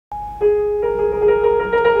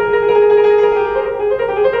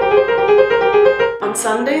On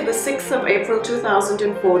Sunday, the 6th of April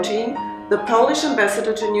 2014, the Polish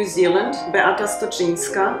ambassador to New Zealand, Beata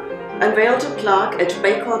Stoczynska, unveiled a plaque at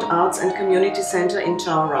Baycourt Arts and Community Centre in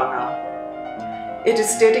Tauranga. It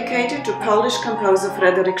is dedicated to Polish composer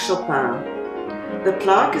Frederic Chopin. The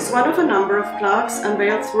plaque is one of a number of plaques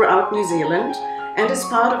unveiled throughout New Zealand and is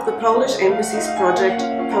part of the Polish Embassy's project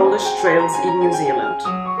Polish Trails in New Zealand.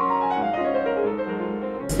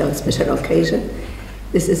 It's a special occasion.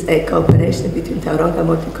 This is a cooperation between Tauranga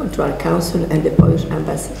Multicultural Council and the Polish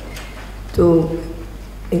Embassy to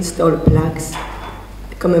install plaques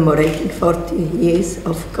commemorating 40 years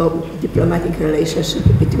of diplomatic relationship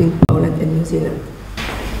between Poland and New Zealand.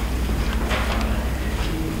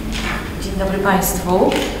 Dzień dobry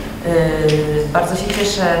Państwu. Bardzo się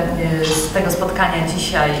cieszę z tego spotkania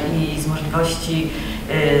dzisiaj i z możliwości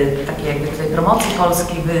takiej jakby tutaj promocji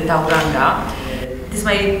Polski w Tauranga. It is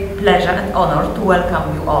my pleasure and honor to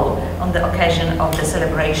welcome you all on the occasion of the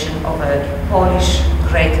celebration of a Polish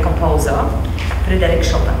great composer, Frederic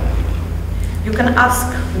Chopin. You can ask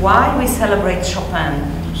why we celebrate Chopin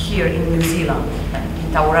here in New Zealand,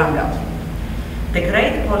 in Tauranga. The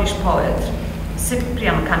great Polish poet,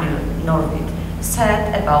 Cyprian Kamil Norwid,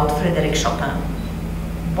 said about Frederic Chopin,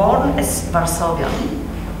 born as Varsovian,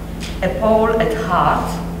 a Pole at heart,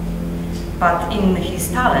 but in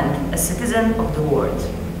his talent, a citizen of the world.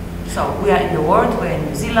 So we are in the world, we are in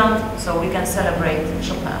New Zealand, so we can celebrate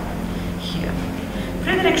Chopin here.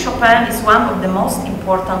 Frederic Chopin is one of the most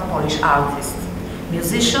important Polish artists,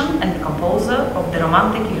 musician and composer of the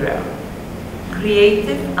Romantic era.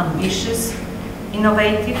 Creative, ambitious,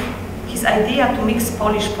 innovative, his idea to mix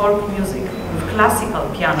Polish folk music with classical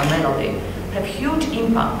piano melody have huge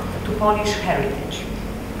impact to Polish heritage.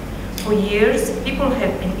 For years, people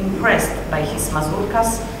have been impressed by his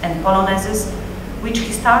mazurkas and polonaises, which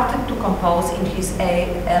he started to compose in his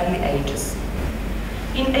early ages.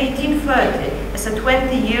 In 1830, as a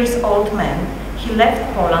 20-year-old man, he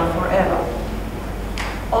left Poland forever.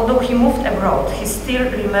 Although he moved abroad, he still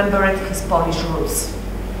remembered his Polish roots.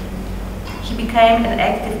 He became an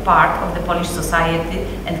active part of the Polish society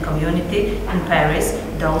and community in Paris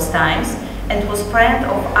those times and was friend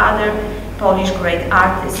of other Polish great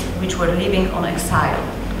artists which were living on exile,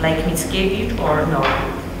 like Mickiewicz or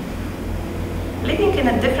Norwid. Living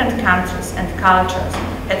in different countries and cultures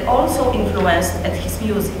had also influenced at his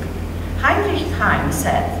music. Heinrich Heine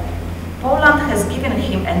said, Poland has given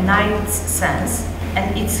him a knight's sense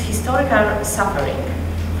and its historical suffering.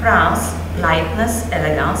 France, lightness,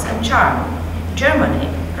 elegance and charm. Germany,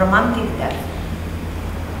 romantic depth.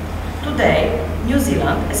 Today, New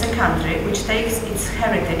Zealand is a country which takes its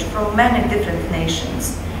heritage from many different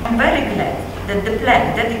nations. I'm very glad that the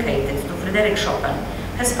plaque dedicated to Frederic Chopin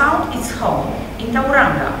has found its home in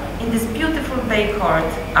Tauranga, in this beautiful Baycourt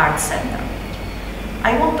Art Center.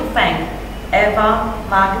 I want to thank Ewa,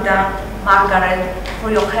 Magda, Margaret for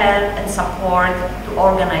your help and support to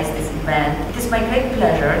organize this event. It is my great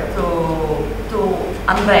pleasure to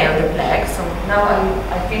unveil the plaque. So now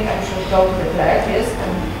I think I should go to the plaque, yes,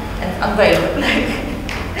 and unveil the plaque.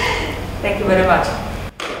 Thank you very much.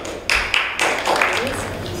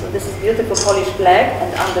 So this is beautiful Polish plaque,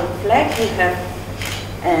 and under the plaque we have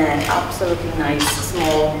an absolutely nice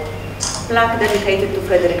small plaque dedicated to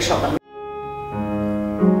Frederic Chopin.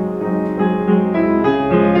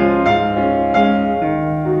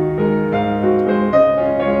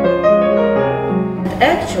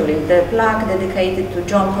 Actually, the plaque dedicated to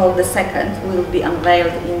John Paul II will be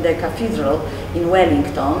unveiled in the cathedral in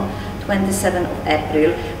Wellington, 27th of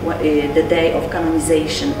April, the day of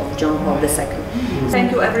canonization of John Paul II.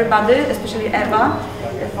 Thank you everybody, especially Ewa,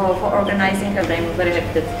 for organizing, and I'm very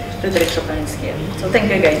happy that Frederic Chopin is here. So thank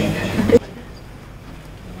you again.